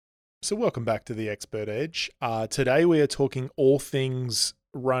So welcome back to the Expert Edge. Today we are talking all things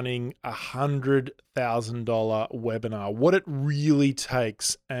running $100,000 webinar, what it really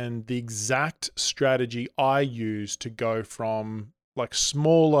takes and the exact strategy I use to go from like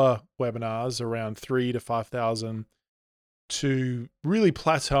smaller webinars around 3 to 5,000 to really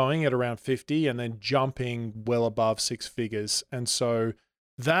plateauing at around 50 and then jumping well above six figures. And so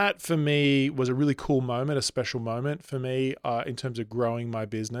that for me was a really cool moment, a special moment for me in terms of growing my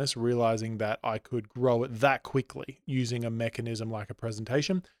business, realizing that I could grow it that quickly using a mechanism like a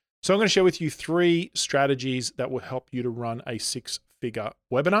presentation. So I'm going to share with you 3 strategies that will help you to run a six-figure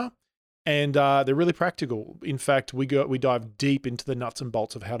webinar. And they're really practical. In fact, we dive deep into the nuts and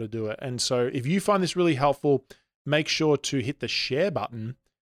bolts of how to do it. And so if you find this really helpful, make sure to hit the share button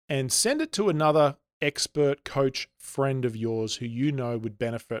and send it to another expert coach friend of yours who you know would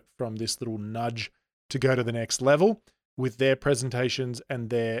benefit from this little nudge to go to the next level with their presentations and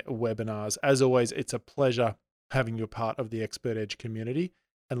their webinars. As always, it's a pleasure having you a part of the Expert Edge community.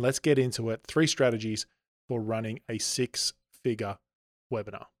 And let's get into it. 3 strategies for running a six-figure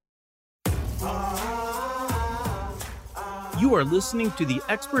webinar. You are listening to the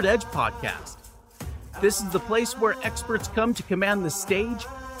Expert Edge podcast. This is the place where experts come to command the stage,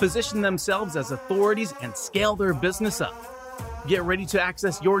 position themselves as authorities, and scale their business up. Get ready to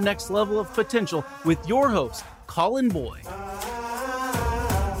access your next level of potential with your host, Colin Boyd.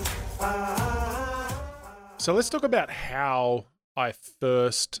 So let's talk about how I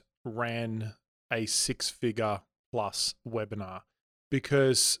first ran a six-figure plus webinar,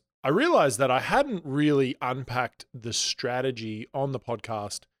 because I realized that I hadn't really unpacked the strategy on the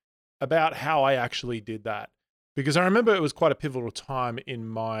podcast about how I actually did that. Because I remember it was quite a pivotal time in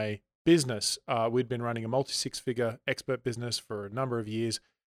my business. We'd been running a multi-six-figure expert business for a number of years,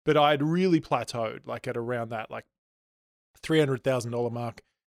 but I'd really plateaued, like at around that like $300,000 mark.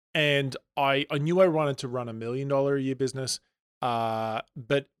 And I knew I wanted to run $1 million a year business.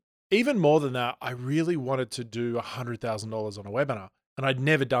 But even more than that, I really wanted to do $100,000 on a webinar. And I'd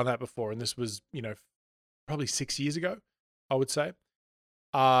never done that before. And this was, probably 6 years ago, I would say.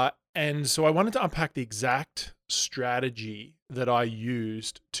 And so I wanted to unpack the exact strategy that I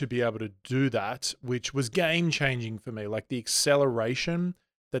used to be able to do that, which was game changing for me. Like the acceleration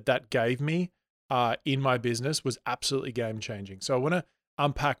that gave me in my business was absolutely game changing. So I want to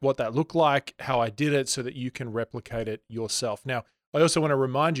unpack what that looked like, how I did it so that you can replicate it yourself. Now, I also want to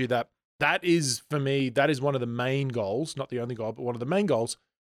remind you that is, for me, that is one of the main goals, not the only goal, but one of the main goals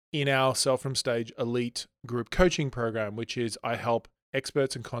in our Sell From Stage Elite group coaching program, which is I help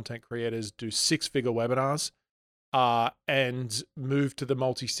experts and content creators do six-figure webinars and move to the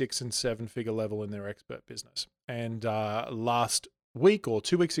multi-6 and 7-figure level in their expert business. And last week or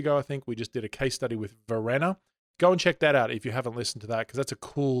 2 weeks ago, I think we just did a case study with Verena. Go and check that out if you haven't listened to that, because that's a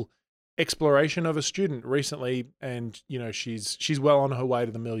cool exploration of a student recently. And she's well on her way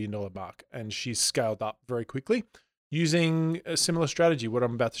to the $1 million mark, and she's scaled up very quickly using a similar strategy, what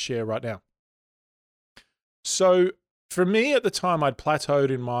I'm about to share right now. So for me at the time, I'd plateaued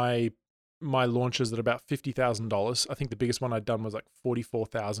in my launches at about $50,000. I think the biggest one I'd done was like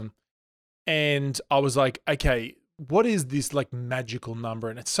 $44,000. And I was like, okay, what is this like magical number?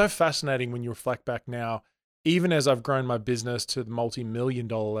 And it's so fascinating when you reflect back now, even as I've grown my business to the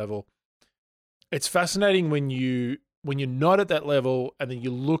multi-million-dollar level. It's fascinating when you're not at that level and then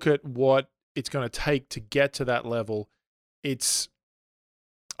you look at what it's going to take to get to that level. I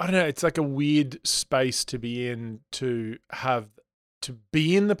don't know, it's like a weird space to be in, to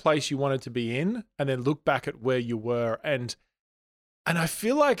be in the place you wanted to be in and then look back at where you were. And I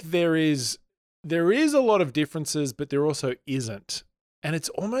feel like there is a lot of differences, but there also isn't. And it's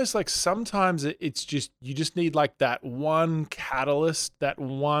almost like sometimes it's just, you just need like that one catalyst, that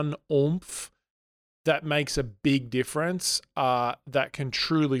one oomph that makes a big difference, that can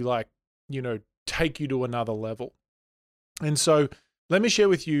truly take you to another level. And so let me share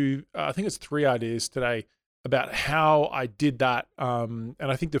with you, I think it's 3 ideas today about how I did that. And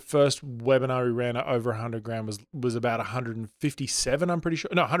I think the first webinar we ran at over 100 grand was about 157, I'm pretty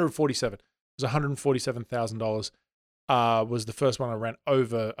sure. No, 147. It was $147,000 was the first one I ran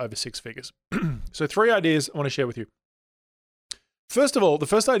over 6 figures. So 3 ideas I want to share with you. First of all, the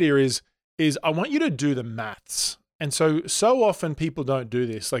first idea is I want you to do the maths. And so often people don't do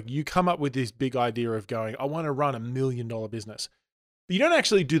this. Like you come up with this big idea of going, I want to run $1 million business. But you don't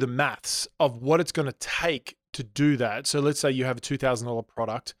actually do the maths of what it's going to take to do that. So let's say you have a $2,000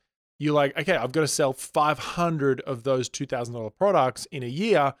 product. You're like, okay, I've got to sell 500 of those $2,000 products in a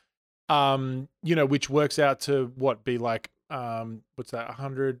year, which works out to be like, what's that,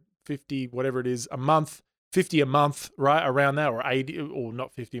 150, whatever it is, a month. 50 a month, right? Around that, or 80, or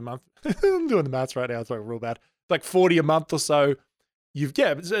not 50 a month. I'm doing the maths right now. It's like real bad. Like 40 a month or so.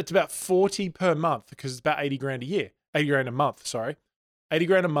 It's about 40 per month because it's about 80 grand a year, 80 grand a month, sorry. 80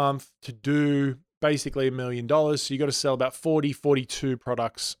 grand a month to do basically $1 million. So you got to sell about 40, 42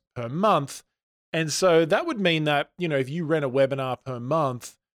 products per month. And so that would mean that, if you ran a webinar per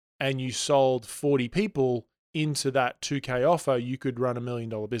month and you sold 40 people into that 2K offer, you could run $1 million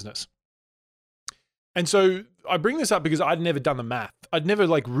business. And so I bring this up because I'd never done the math. I'd never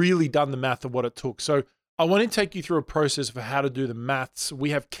really done the math of what it took. So I want to take you through a process for how to do the maths. We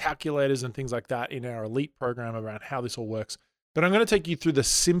have calculators and things like that in our elite program around how this all works. But I'm going to take you through a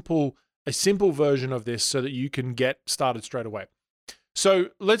simple version of this so that you can get started straight away. So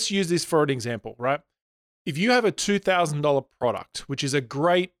let's use this for an example, right? If you have a $2,000 product, which is a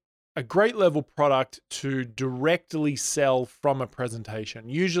great level product to directly sell from a presentation,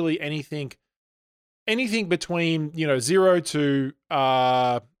 usually anything between, $0 to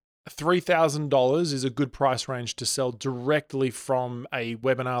 $3,000 is a good price range to sell directly from a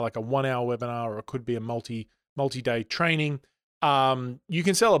webinar, like a 1-hour webinar, or it could be a multi-day training. You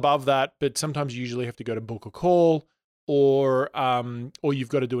can sell above that, but sometimes you usually have to go to book a call, or you've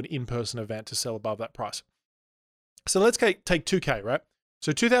got to do an in-person event to sell above that price. So let's take 2K, right?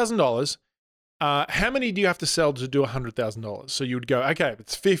 So $2,000. How many do you have to sell to do $100,000? So you would go, okay,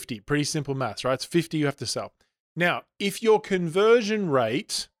 it's 50. Pretty simple maths, right? It's 50 you have to sell. Now, if your conversion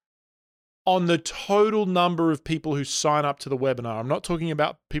rate on the total number of people who sign up to the webinar, I'm not talking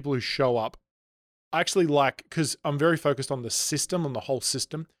about people who show up. I actually because I'm very focused on the system, on the whole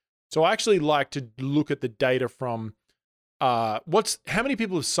system. So I actually like to look at the data from how many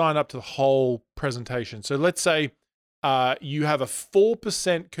people have signed up to the whole presentation. So let's say you have a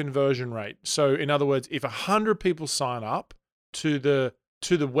 4% conversion rate. So in other words, if 100 people sign up to the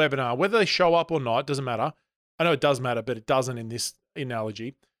webinar, whether they show up or not, doesn't matter. I know it does matter, but it doesn't in this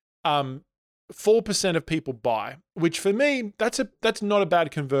analogy. 4% of people buy, which for me, that's not a bad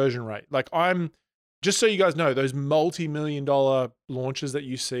conversion rate. Just so you guys know, those multi-million-dollar launches that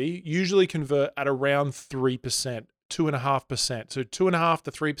you see usually convert at around 3%, 2.5%. So 2.5%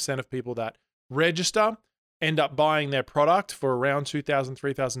 to 3% of people that register end up buying their product for around $2,000,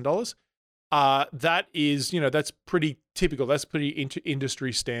 $3,000. That is, that's pretty typical. That's pretty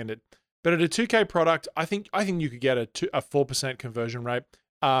industry standard. But at a 2K product, I think you could get a 4% conversion rate.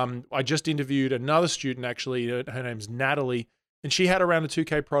 I just interviewed another student, actually. Her name's Natalie, and she had around a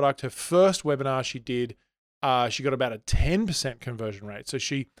 2K product. Her first webinar she did, she got about a 10% conversion rate. So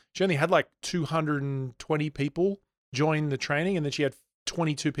she only had 220 people join the training, and then she had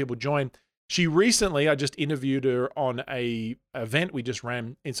 22 people join. She recently, I just interviewed her on a event we just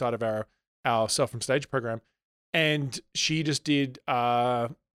ran inside of our Sell from Stage program, and she just did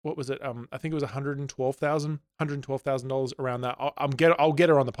what was it? I think it was $112,000 around that. I'll get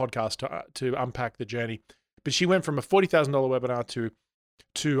her on the podcast to unpack the journey. But she went from a $40,000 webinar to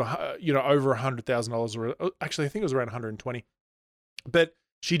over $100,000, or actually I think it was around 120. But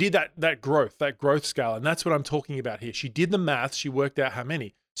she did that growth scale, and that's what I'm talking about here. She did the math. She worked out how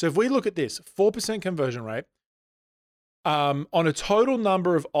many. So if we look at this, 4% conversion rate on a total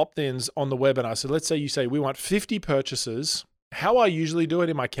number of opt-ins on the webinar. So let's say you say we want 50 purchases. How I usually do it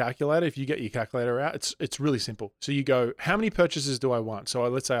in my calculator, if you get your calculator out, it's really simple. So you go, how many purchases do I want? So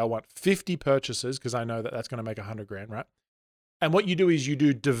let's say I want 50 purchases because I know that that's going to make 100 grand, right? And what you do is you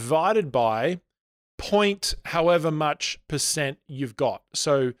do divided by point however much percent you've got.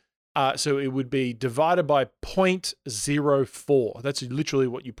 So it would be divided by 0.04. That's literally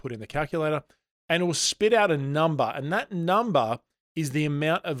what you put in the calculator, and it will spit out a number, and that number is the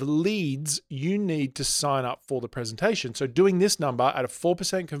amount of leads you need to sign up for the presentation. So doing this number at a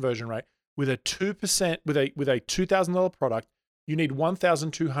 4% conversion rate with a 2% with a $2,000 product, you need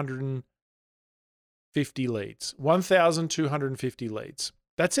 1,250 leads. 1,250 leads.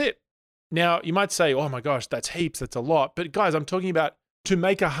 That's it. Now you might say, "Oh my gosh, that's heaps. That's a lot." But guys, I'm talking about to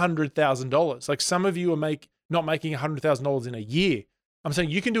make $100,000. Like some of you are not making $100,000 in a year. I'm saying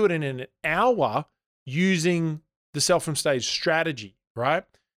you can do it in an hour using the Sell from Stage strategy, right?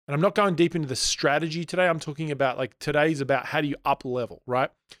 And I'm not going deep into the strategy today. I'm talking about today's about how do you up level, right?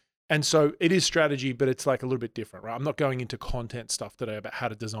 And so it is strategy, but it's a little bit different, right? I'm not going into content stuff today about how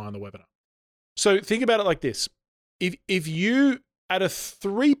to design the webinar. So think about it like this. If you at a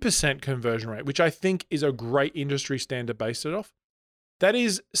 3% conversion rate, which I think is a great industry standard based it off, that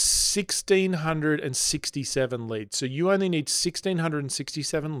is 1,667 leads. So you only need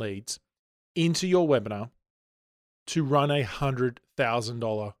 1,667 leads into your webinar to run a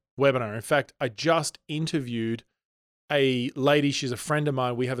 $100,000 webinar. In fact, I just interviewed a lady, she's a friend of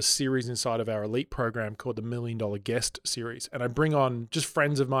mine. We have a series inside of our elite program called the $1 Million Guest Series. And I bring on just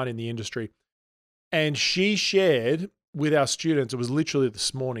friends of mine in the industry. And she shared with our students, it was literally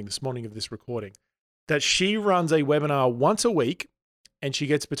this morning of this recording, that she runs a webinar once a week and she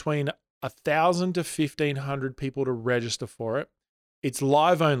gets between 1,000 to 1,500 people to register for it. It's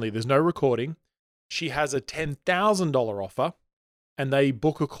live only. There's no recording. She has a $10,000 offer and they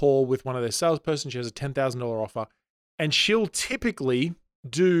book a call with one of their salespersons. She has a $10,000 offer and she'll typically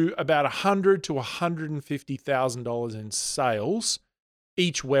do about $100,000 to $150,000 in sales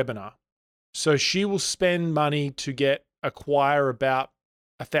each webinar. So she will spend money to acquire about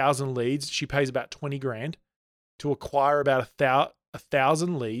 1,000 leads. She pays about 20 grand to acquire about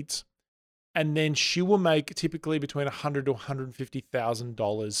 1,000 leads. And then she will make typically between $100,000 to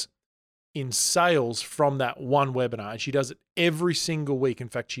 $150,000 in sales from that one webinar. And she does it every single week. In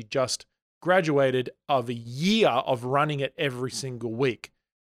fact, she just graduated of a year of running it every single week.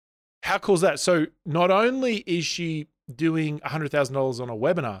 How cool is that? So not only is she doing $100,000 on a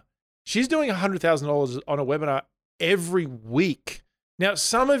webinar, she's doing $100,000 on a webinar every week. Now,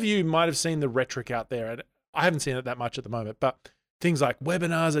 some of you might have seen the rhetoric out there, and I haven't seen it that much at the moment, but things like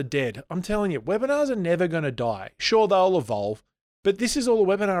webinars are dead. I'm telling you, webinars are never going to die. Sure, they'll evolve, but this is all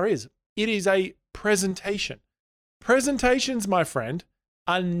a webinar is. It is a presentation. Presentations, my friend,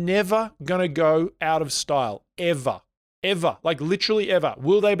 are never going to go out of style, ever, like literally ever.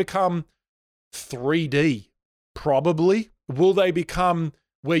 Will they become 3D? Probably. Will they become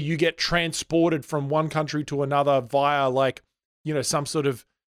where you get transported from one country to another via some sort of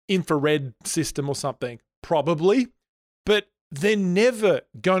infrared system or something? Probably. But they're never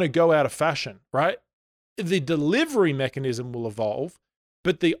going to go out of fashion, right? The delivery mechanism will evolve,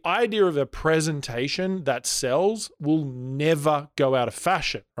 but the idea of a presentation that sells will never go out of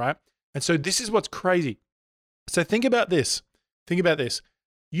fashion, right? And so this is what's crazy. So think about this.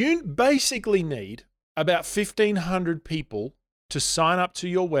 You basically need about 1,500 people to sign up to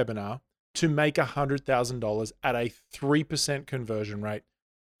your webinar to make $100,000 at a 3% conversion rate,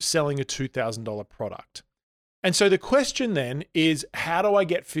 selling a $2,000 product. And so the question then is, how do I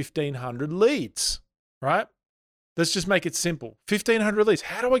get 1,500 leads, right? Let's just make it simple. 1,500 leads.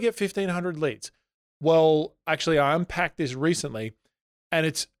 How do I get 1,500 leads? Well, actually, I unpacked this recently and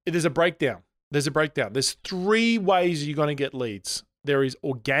there's a breakdown. There's 3 ways you're going to get leads. There is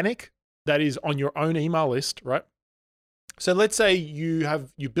organic, that is on your own email list, right? So let's say you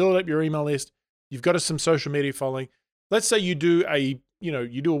build up your email list, you've got some social media following. Let's say you do a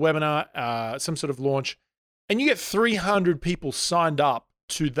webinar, some sort of launch, and you get 300 people signed up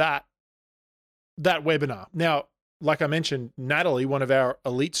to that webinar. Now, like I mentioned, Natalie, one of our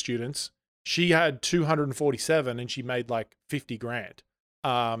elite students, she had 247 and she made like 50 grand.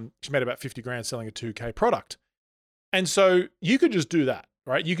 She made about 50 grand selling a 2K product. And so you could just do that,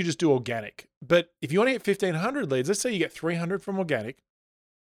 right? You could just do organic. But if you want to get 1,500 leads, let's say you get 300 from organic,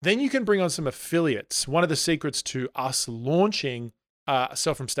 then you can bring on some affiliates. One of the secrets to us launching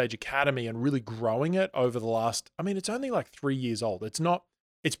Sell From Stage Academy and really growing it over the last, it's only like 3 years old. It's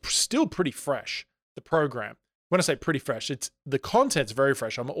still pretty fresh, the program. When I say pretty fresh, the content's very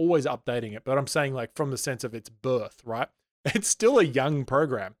fresh. I'm always updating it, but I'm saying like from the sense of its birth, right? It's still a young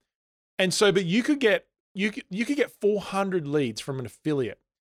program. And so, but you could get 400 leads from an affiliate.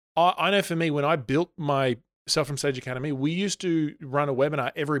 I know for me, when I built my Sell From Stage Academy, we used to run a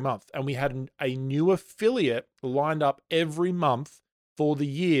webinar every month and we had a new affiliate lined up every month for the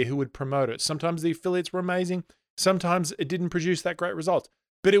year who would promote it. Sometimes the affiliates were amazing. Sometimes it didn't produce that great results,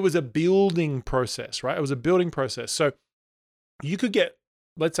 but it was a building process, right? It was a building process. So you could get,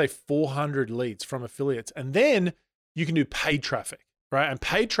 let's say 400 leads from affiliates, and then you can do paid traffic, right? And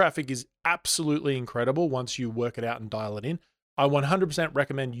paid traffic is absolutely incredible once you work it out and dial it in. I 100%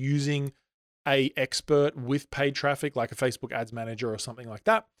 recommend using an expert with paid traffic, like a Facebook Ads Manager or something like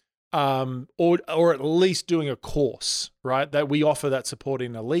that, or at least doing a course, right? That we offer that support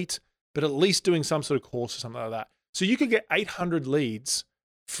in Elite, but at least doing some sort of course or something like that. So you could get 800 leads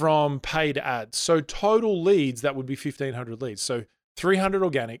from paid ads. So total leads, that would be 1,500 leads. So 300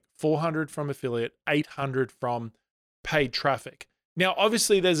 organic, 400 from affiliate, 800 from paid traffic. Now,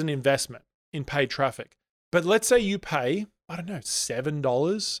 obviously there's an investment in paid traffic, but let's say you pay,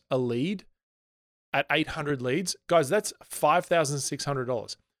 $7 a lead at 800 leads. Guys, that's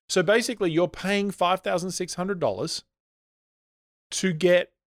 $5,600. So basically you're paying $5,600 to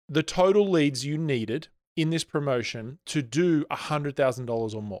get the total leads you needed in this promotion to do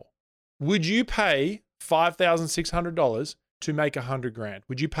 $100,000 or more. Would you pay $5,600 to make 100 grand?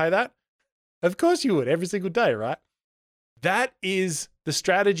 Would you pay that? Of course you would, every single day, right? That is the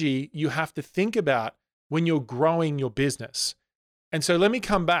strategy you have to think about when you're growing your business. And so let me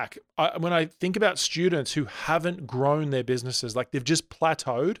come back. When I think about students who haven't grown their businesses, like they've just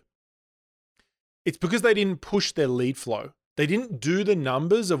plateaued, it's because they didn't push their lead flow. They didn't do the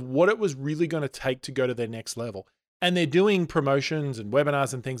numbers of what it was really going to take to go to their next level. And they're doing promotions and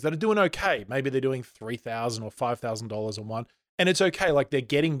webinars and things that are doing okay. Maybe they're doing $3,000 or $5,000 on one. And it's okay. Like they're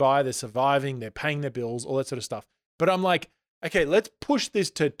getting by, they're surviving, they're paying their bills, all that sort of stuff. But I'm like, okay, let's push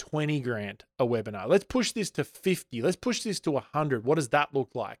this to 20 grand a webinar. Let's push this to 50. Let's push this to 100. What does that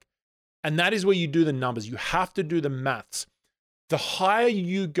look like? And that is where you do the numbers. You have to do the maths. The higher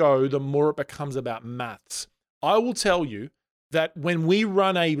you go, the more it becomes about maths. I will tell you that when we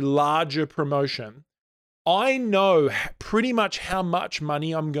run a larger promotion, I know pretty much how much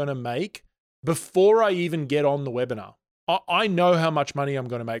money I'm going to make before I even get on the webinar. I know how much money I'm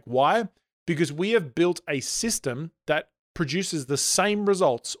going to make. Why? Because we have built a system that produces the same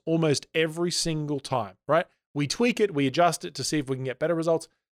results almost every single time, right? We tweak it, we adjust it to see if we can get better results,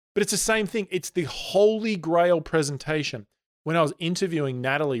 but it's the same thing. It's the holy grail presentation. When I was interviewing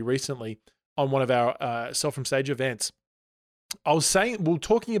Natalie recently on one of our Sell from Stage events, I was saying, we were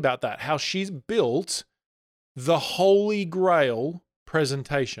talking about that, how she's built the holy grail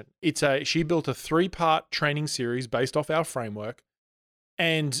presentation. She built a 3-part training series based off our framework.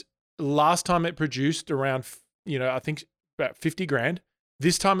 And last time it produced around, I think about 50 grand.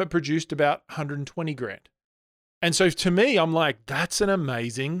 This time it produced about 120 grand. And so to me, I'm like, that's an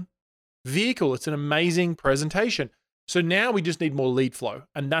amazing vehicle. It's an amazing presentation. So now we just need more lead flow.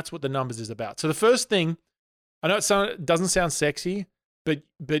 And that's what the numbers is about. So the first thing, I know it doesn't sound sexy, but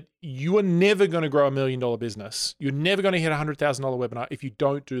you are never going to grow $1 million business. You're never going to hit a $100,000 webinar if you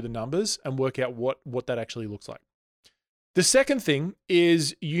don't do the numbers and work out what that actually looks like. The second thing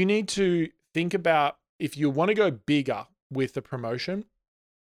is you need to think about, if you want to go bigger with the promotion,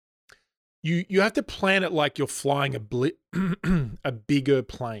 you have to plan it like you're flying a bigger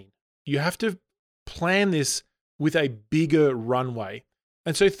plane. You have to plan this with a bigger runway.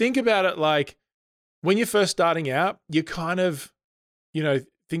 And so think about it like when you're first starting out, you kind of,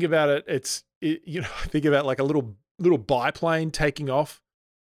 think about it. Think about like a little biplane taking off,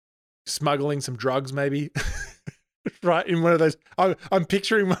 smuggling some drugs maybe, right? In one of those, I'm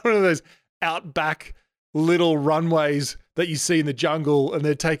picturing one of those outback little runways that you see in the jungle, and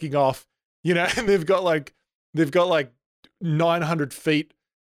they're taking off, and they've got like 900 feet.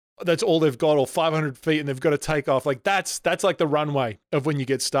 That's all they've got, or 500 feet, and they've got to take off. Like that's like the runway of when you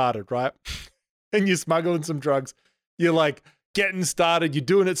get started, right? And you're smuggling some drugs. You're like getting started. You're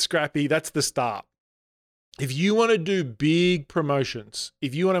doing it scrappy. That's the start. If you want to do big promotions,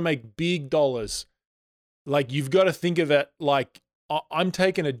 if you want to make big dollars, like you've got to think of it like I'm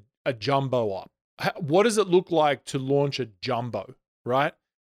taking a jumbo up. What does it look like to launch a jumbo, right?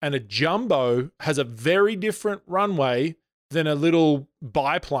 And a jumbo has a very different runway than a little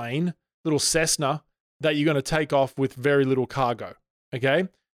biplane, little Cessna that you're going to take off with very little cargo, okay?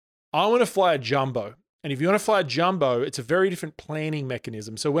 I want to fly a jumbo. And if you want to fly a jumbo, it's a very different planning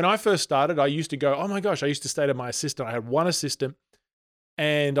mechanism. So when I first started, I used to go, oh my gosh, I used to say to my assistant, I had one assistant,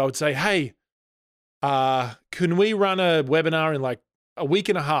 and I would say, hey, can we run a webinar in like a week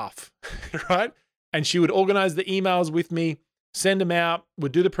and a half, right? And she would organize the emails with me, send them out,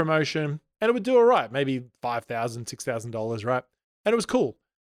 would do the promotion, and it would do all right, maybe $5,000, $6,000, right? And it was cool.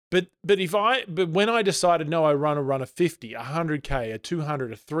 But when I decided, no, I run a 50, 100K, a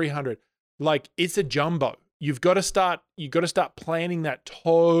 200, a 300, like it's a jumbo. You've got to start planning that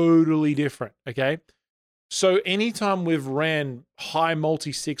totally different, okay? So anytime we've ran high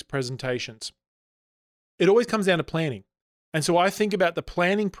multi-6 presentations, it always comes down to planning. And so I think about the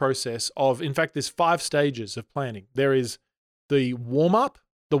planning process of, in fact, there's 5 stages of planning. There is the warm-up.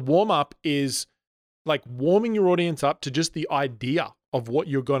 The warm-up is like warming your audience up to just the idea of what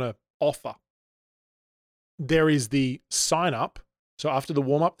you're going to offer. There is the sign-up. So after the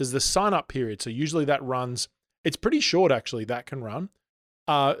warm-up, there's the sign-up period. So usually that runs, it's pretty short actually, that can run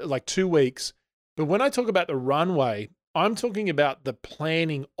like 2 weeks. But when I talk about the runway, I'm talking about the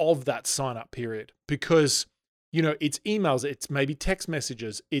planning of that sign-up period, because it's emails, it's maybe text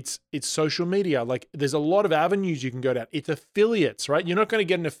messages, it's social media. Like there's a lot of avenues you can go down. It's affiliates, right? You're not going to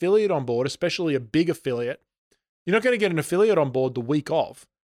get an affiliate on board, especially a big affiliate. You're not going to get an affiliate on board the week of.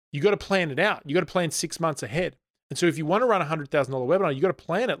 You got to plan it out. You got to plan 6 months ahead. And so if you want to run a $100,000 webinar, you got to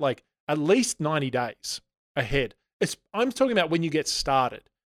plan it like at least 90 days ahead. I'm talking about when you get started,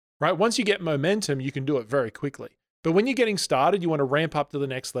 right? Once you get momentum, you can do it very quickly. But when you're getting started, you want to ramp up to the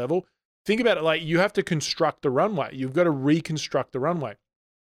next level. Think about it like you have to construct the runway. You've got to reconstruct the runway.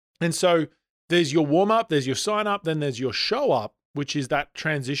 And so there's your warm up, there's your sign up, then there's your show up. which is that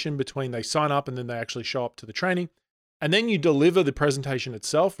transition between they sign up and then they actually show up to the training. And then you deliver the presentation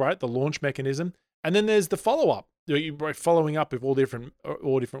itself, right? The launch mechanism. And then there's the follow-up. You're following up with all different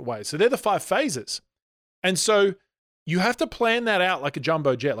ways. So they're the 5 phases. And so you have to plan that out like a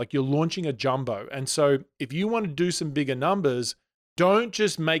jumbo jet, like you're launching a jumbo. And so if you want to do some bigger numbers, don't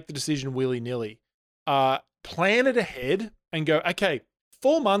just make the decision willy-nilly. Plan it ahead and go, okay,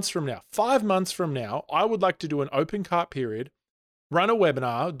 4 months from now, 5 months from now, I would like to do an open cart period, run a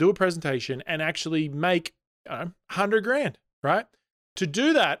webinar, do a presentation, and actually make 100 grand, right? To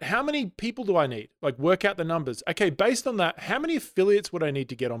do that, how many people do I need? Like work out the numbers. Okay, based on that, how many affiliates would I need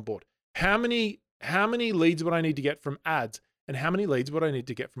to get on board? How many leads would I need to get from ads? And how many leads would I need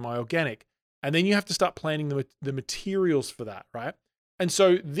to get from my organic? And then you have to start planning the materials for that, right? And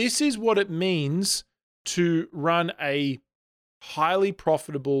so this is what it means to run a highly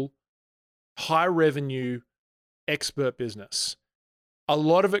profitable, high revenue expert business. A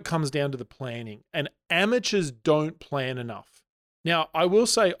lot of it comes down to the planning, and amateurs don't plan enough. Now, I will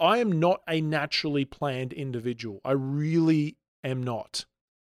say I am not a naturally planned individual. I really am not.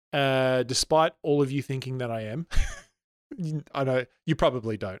 Despite all of you thinking that I am. I know you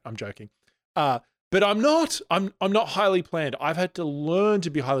probably don't. I'm joking. But I'm not highly planned. I've had to learn to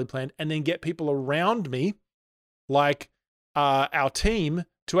be highly planned and then get people around me, like our team,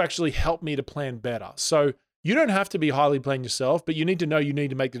 to actually help me to plan better. So you don't have to be highly planned yourself, but you need to know you need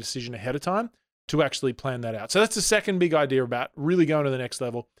to make the decision ahead of time to actually plan that out. So that's the second big idea about really going to the next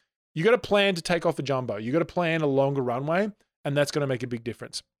level. You got to plan to take off a jumbo. You got to plan a longer runway, and that's going to make a big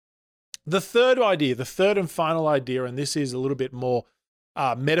difference. The third idea, the third and final idea, and this is a little bit more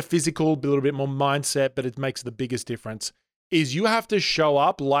metaphysical, a little bit more mindset, but it makes the biggest difference, is you have to show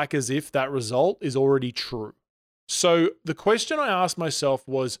up like as if that result is already true. So the question I asked myself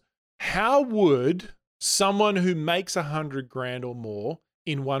was, how would someone who makes 100 grand or more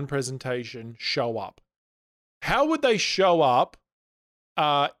in one presentation show up? How would they show up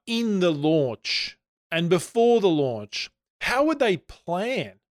in the launch and before the launch? How would they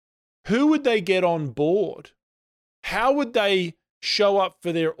plan? Who would they get on board? How would they show up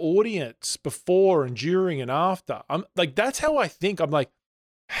for their audience before and during and after? I'm like, that's how I think. I'm like,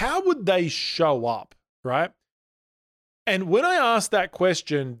 how would they show up, right? And when I asked that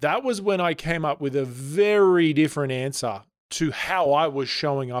question, that was when I came up with a very different answer to how I was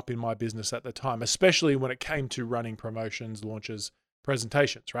showing up in my business at the time, especially when it came to running promotions, launches,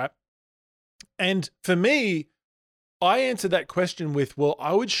 presentations, right? And for me, I answered that question with, well,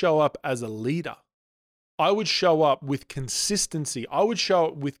 I would show up as a leader. I would show up with consistency. I would show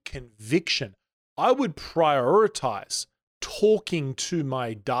up with conviction. I would prioritize talking to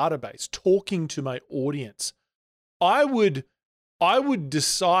my database, talking to my audience. I would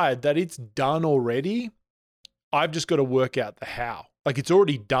decide that it's done already. I've just got to work out the how. Like it's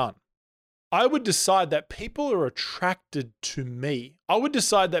already done. I would decide that people are attracted to me. I would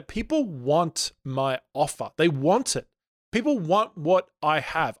decide that people want my offer. They want it. People want what I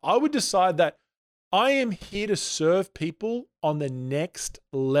have. I would decide that I am here to serve people on the next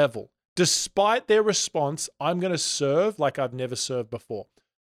level. Despite their response, I'm going to serve like I've never served before.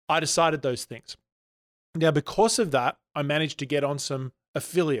 I decided those things. Now, because of that, I managed to get on some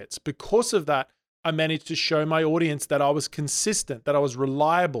affiliates. Because of that, I managed to show my audience that I was consistent, that I was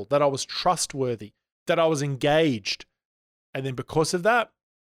reliable, that I was trustworthy, that I was engaged. And then because of that,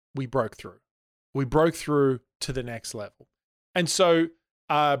 we broke through. We broke through to the next level. And so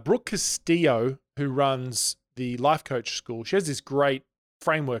Brooke Castillo, who runs the Life Coach School, she has this great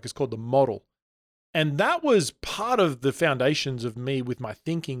framework. It's called the model. And that was part of the foundations of me with my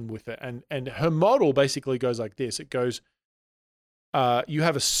thinking with it. And her model basically goes like this. It goes, you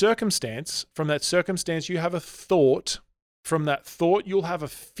have a circumstance. From that circumstance, you have a thought. From that thought, you'll have a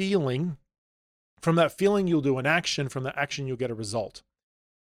feeling. From that feeling, you'll do an action. From that action, you'll get a result.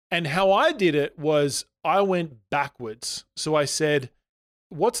 And how I did it was I went backwards. So I said,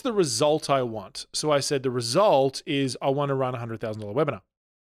 what's the result I want? So I said, the result is I want to run a $100,000 webinar.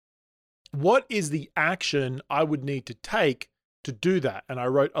 What is the action I would need to take to do that? And I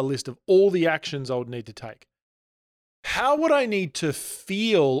wrote a list of all the actions I would need to take. How would I need to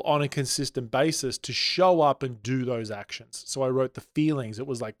feel on a consistent basis to show up and do those actions? So I wrote the feelings. It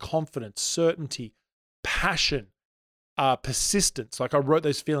was like confidence, certainty, passion, persistence. Like I wrote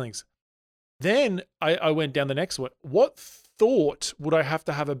those feelings. Then I went down the next one. What thought would I have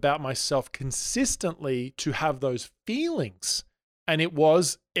to have about myself consistently to have those feelings? And it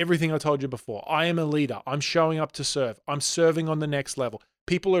was everything I told you before. I am a leader. I'm showing up to serve. I'm serving on the next level.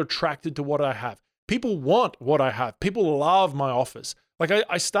 People are attracted to what I have. People want what I have. People love my offers. Like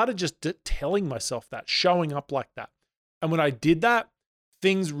I started just telling myself that, showing up like that. And when I did that,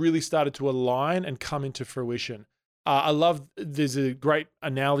 things really started to align and come into fruition. I love, there's a great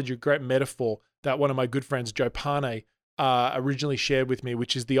analogy, a great metaphor that one of my good friends, Joe Pane, originally shared with me,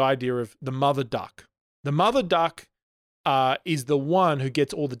 which is the idea of the mother duck. The mother duck is the one who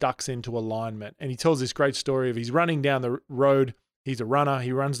gets all the ducks into alignment. And he tells this great story of he's running down the road. He's a runner.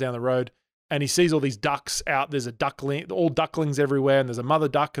 He runs down the road and he sees all these ducks out. There's a duckling, all ducklings everywhere. And there's a mother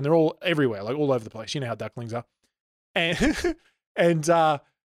duck and they're all everywhere, like all over the place. You know how ducklings are. And, and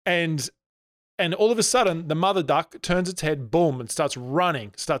all of a sudden the mother duck turns its head, boom, and starts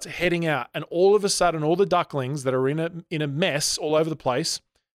running, starts heading out. And all of a sudden, all the ducklings that are in a mess all over the place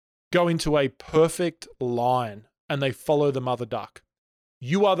go into a perfect line and they follow the mother duck.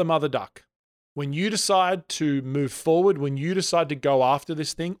 You are the mother duck. When you decide to move forward, when you decide to go after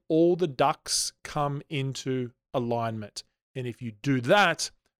this thing, all the ducks come into alignment. And if you do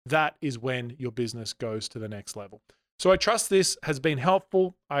that, that is when your business goes to the next level. So I trust this has been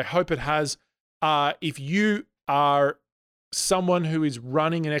helpful. I hope it has. If you are someone who is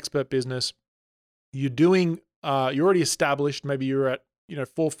running an expert business, you're already established. Maybe you're at,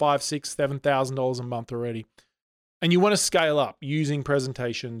 $4,000, $5,000, $6,000, $7,000 a month already, and you want to scale up using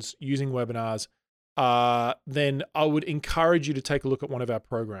presentations, using webinars, then I would encourage you to take a look at one of our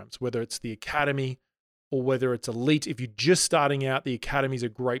programs, whether it's the Academy or whether it's Elite. If you're just starting out, the Academy is a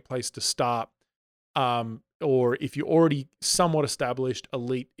great place to start. Or if you're already somewhat established,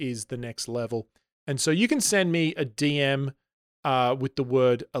 Elite is the next level. And so you can send me a DM with the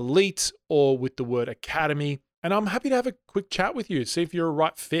word Elite or with the word Academy, and I'm happy to have a quick chat with you, see if you're a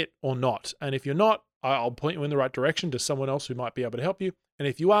right fit or not. And if you're not, I'll point you in the right direction to someone else who might be able to help you. And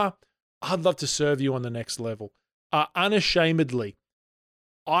if you are, I'd love to serve you on the next level. Unashamedly,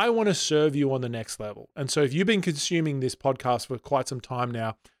 I want to serve you on the next level. And so if you've been consuming this podcast for quite some time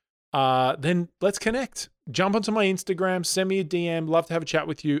now, then let's connect. Jump onto my Instagram, send me a DM. Love to have a chat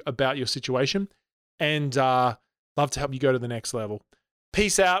with you about your situation and love to help you go to the next level.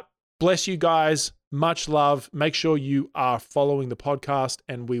 Peace out. Bless you guys. Much love. Make sure you are following the podcast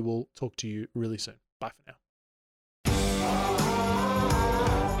and we will talk to you really soon. Bye for now.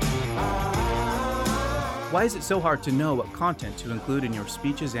 Why is it so hard to know what content to include in your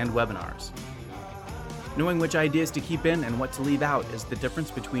speeches and webinars? Knowing which ideas to keep in and what to leave out is the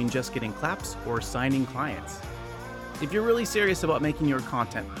difference between just getting claps or signing clients. If you're really serious about making your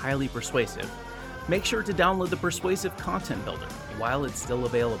content highly persuasive, make sure to download the Persuasive Content Builder while it's still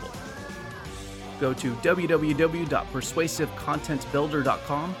available. Go to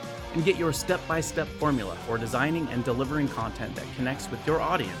www.persuasivecontentbuilder.com and get your step-by-step formula for designing and delivering content that connects with your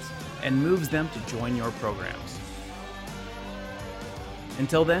audience and moves them to join your programs.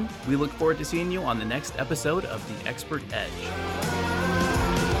 Until then, we look forward to seeing you on the next episode of The Expert Edge.